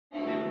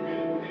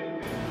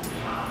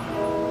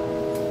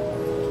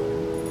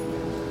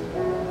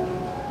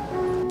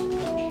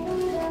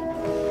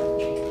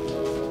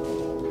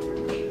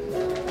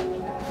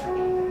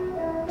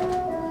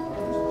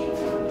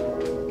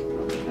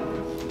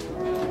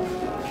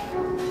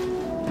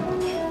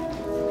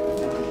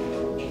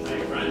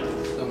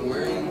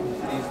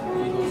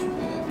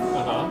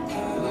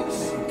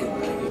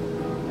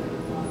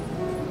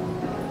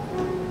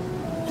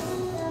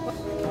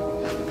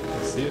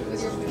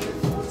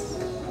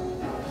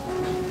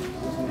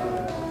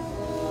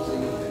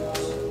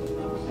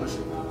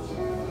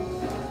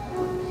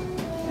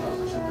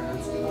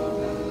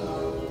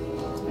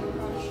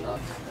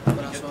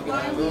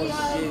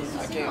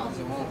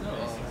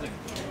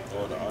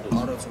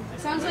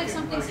like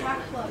something's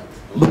half plugged.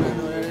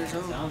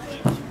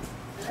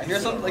 I hear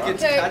something like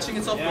it's catching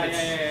itself.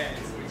 Yeah.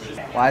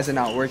 Why is it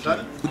not working?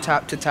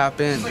 Tap to tap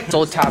in.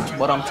 So tapped,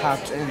 but I'm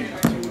tapped in.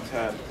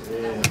 Tap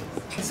in.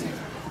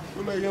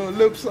 Look like your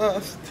lip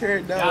sauce. Tear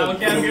it down. Yeah,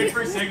 okay, I'm good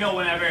for signal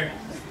whenever.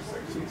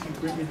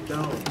 Bring it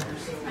down.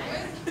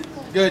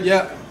 Good,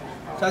 yeah.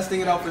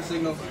 Testing it out for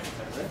signal.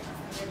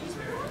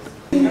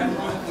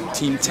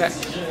 Team Tech.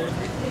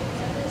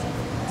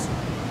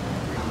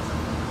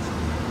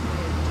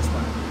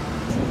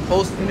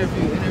 Post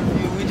interview.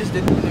 We just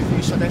did the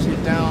interview, shut that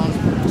shit down,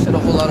 said a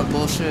whole lot of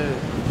bullshit.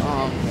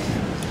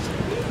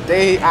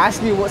 They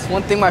asked me what's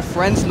one thing my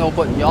friends know,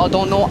 but y'all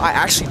don't know. I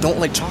actually don't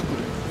like chocolate.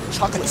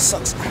 Chocolate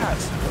sucks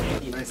ass.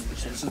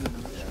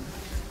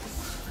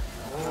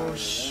 Oh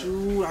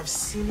shoot, I've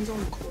seen these on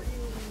the court.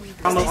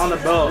 On the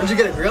belt. Did you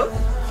get it grilled?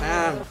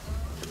 Damn.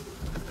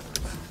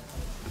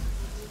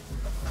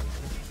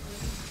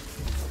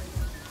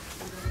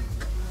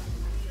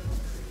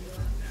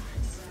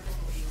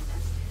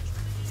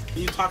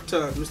 Can you talk to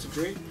Mr.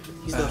 Drake?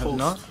 He's the host.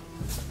 No?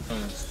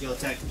 Yo,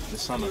 Tech.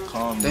 It's on the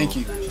calm. Thank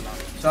you.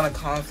 It's on a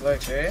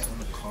conflict, right? It's on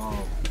the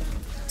calm.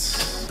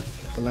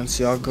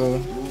 Balenciaga,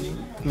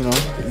 you know,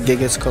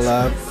 Gigas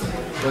collab.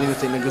 Don't even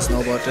think niggas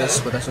know about this,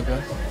 but that's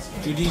okay.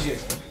 Your DJ.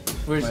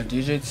 Where's My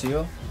DJ,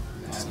 Tio.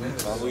 He's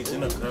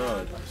in the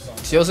crowd.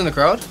 Tio's in the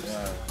crowd?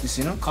 Yeah. You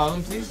seen him? Call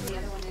him, please.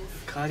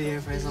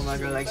 Cartier friends on my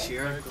girl like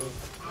Shira.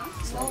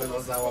 Smoking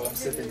those out while I'm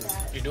sipping.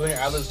 You're doing your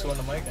ad-libs too on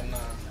the mic and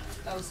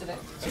That was today.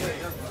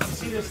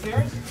 see the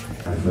stairs?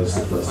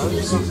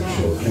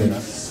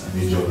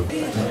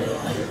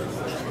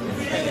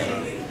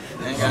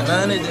 Ain't got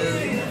nothing to do.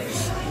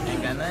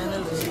 Ain't got nothing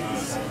to do.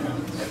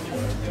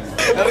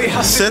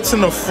 Sets in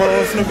the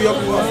front, finna be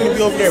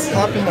over there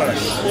popping my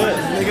shit.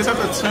 Niggas have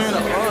to turn it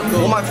on. Go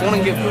on my phone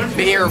and get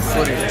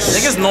barefooted.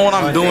 Niggas know what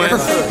I'm doing. You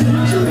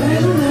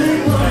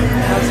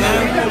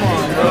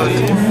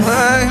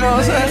know what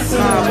I'm saying?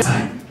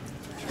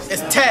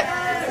 It's Tech.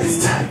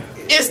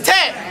 It's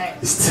Tech.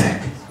 It's Tech.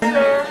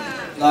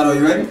 Lotto,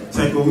 you ready?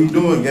 Tech, what we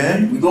doing,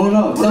 gang? We going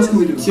up. What else can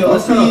we do? Yo,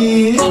 let's go.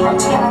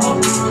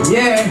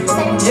 Yeah.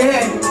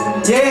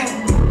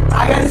 I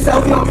got this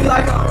selfie on me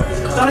like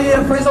none of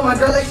your friends on my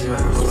girl like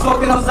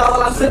smoking outside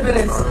while I'm sipping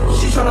it.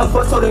 She tryna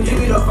foot so to give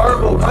me the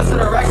verbal. Guns to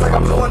the racks like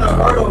I'm doing a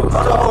hurdle.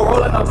 Cut the whole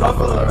roll in a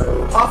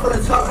buffalo. Off of the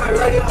top, my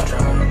ready. Off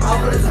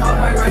of the top,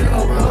 my ready.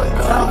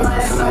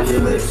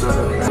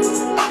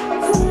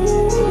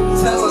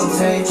 Tell them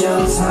take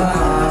your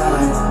time.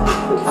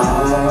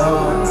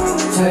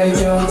 Take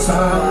your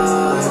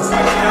time.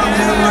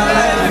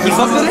 You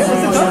fuck with it?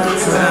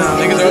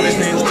 Niggas are always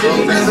names.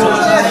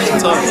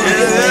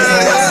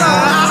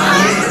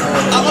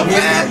 I'm a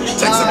fan.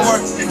 Tech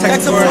support. Tech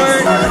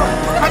support.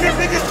 I'm your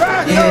biggest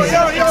fan. Yo.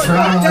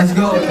 Let's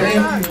go. Thank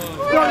you.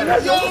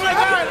 Yo, oh my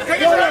God.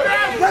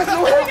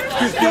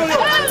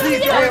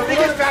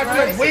 Biggest fan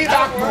from way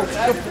back, bro.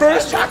 The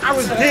first track I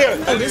was there.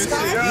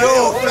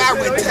 Yo, fat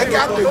with Tech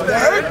out the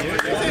dirt.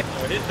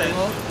 I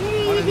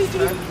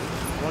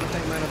want to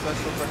thank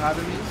Manifesto for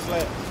having me.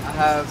 I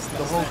have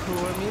the whole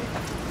crew with me.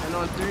 And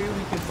on 3,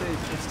 we can say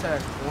it's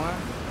Tech. 1,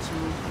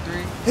 2,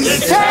 3.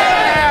 It's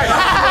Tech!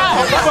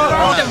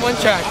 One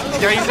track.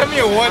 Yo, you sent me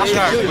a one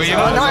track, but you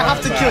know. Now I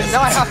have to kill you.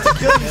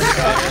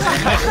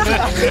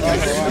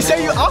 You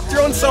say you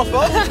off-thrown self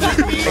up?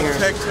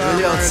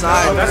 Really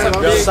outside. That's a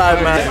big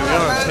side, man.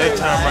 We're on tech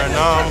time right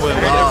now. I'm with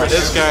whatever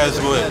this guy's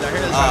with.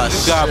 We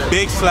got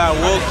big flat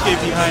woke kid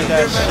behind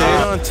that shit.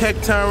 We're on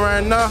tech time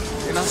right now.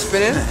 You're not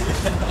spinning?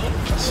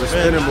 We're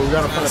spinning, but we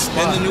gotta find a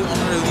spin. Spin the new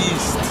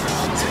unreleased.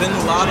 Spin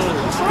Lotto.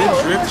 Spin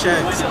drip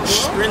checks.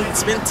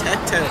 Spin tech.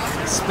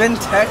 Spin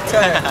tech.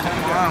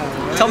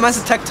 Tell me it's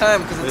a tech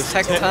time because it's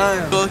tech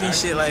time. Fucking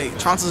shit like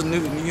Toronto's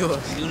New York.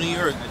 New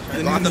York.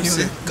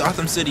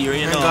 Gotham City, right?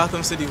 You know.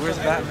 Gotham City. Where's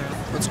Batman?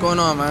 What's going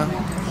on, man?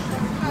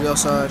 We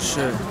outside,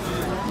 shit.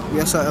 We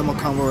outside Emma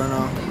Combo right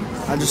now.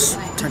 I just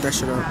turned that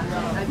shit up.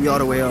 We all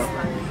the way up.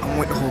 I'm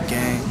with the whole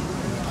gang.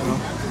 You know?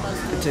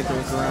 Could take a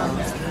look around.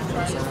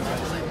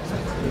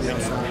 We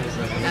outside.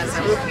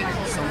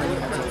 So many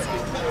heads.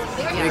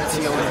 Big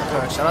Tio in the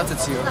car. Shout out to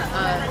Tio.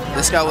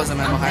 This guy was a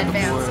man behind the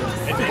board,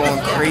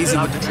 going crazy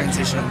with the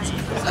transitions.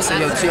 I said,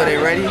 yo, Tio, they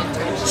ready?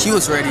 He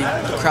was ready.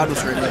 The crowd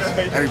was ready.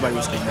 Everybody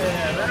was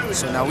ready.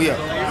 So now we up.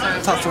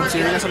 Top from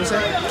Tio, you got something to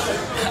say?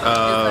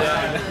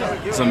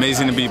 It's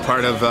amazing to be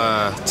part of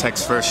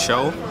Tech's first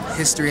show.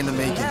 History in the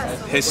making.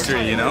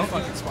 History, you know?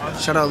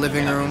 Shout out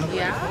Living Room. You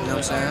know what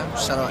I'm saying?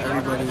 Shout out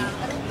everybody.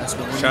 That's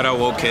what Shout out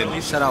Woke Kid.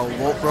 Shout out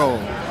Woke Bro.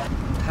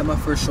 Had my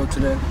first show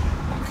today.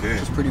 Okay.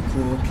 It's pretty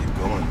cool. Keep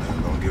going,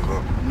 man. Don't give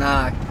up.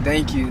 Nah,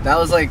 thank you. That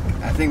was like,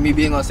 I think me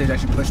being on stage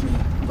actually pushed me to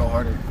go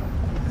harder.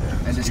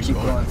 Yeah, And just keep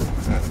going.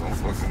 Yeah, don't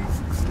fucking...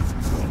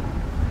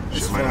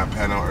 Shit might not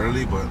pan out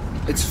early, but...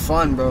 It's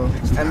fun, bro.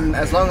 And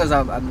as long as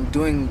I'm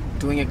doing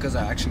it because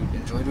I actually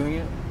enjoy doing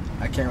it,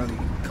 I can't really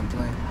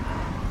complain,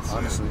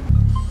 honestly.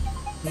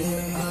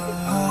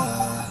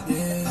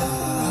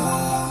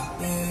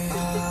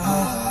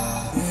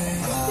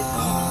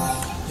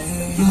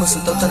 You must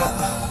have thought that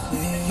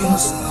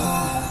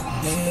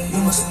You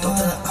must have thought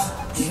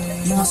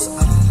that you must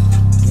have,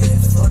 yeah,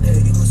 fuck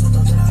that. You must have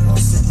thought that I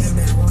lost it.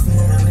 Man, one for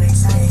that, I'm in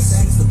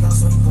things. The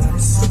boss when you put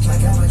it, sick like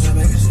I'm a job.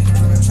 She came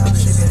from the trap,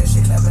 she did it, she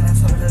clapping, I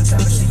told her to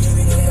trap, she gave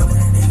me the hell when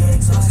that nigga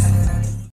exhausted.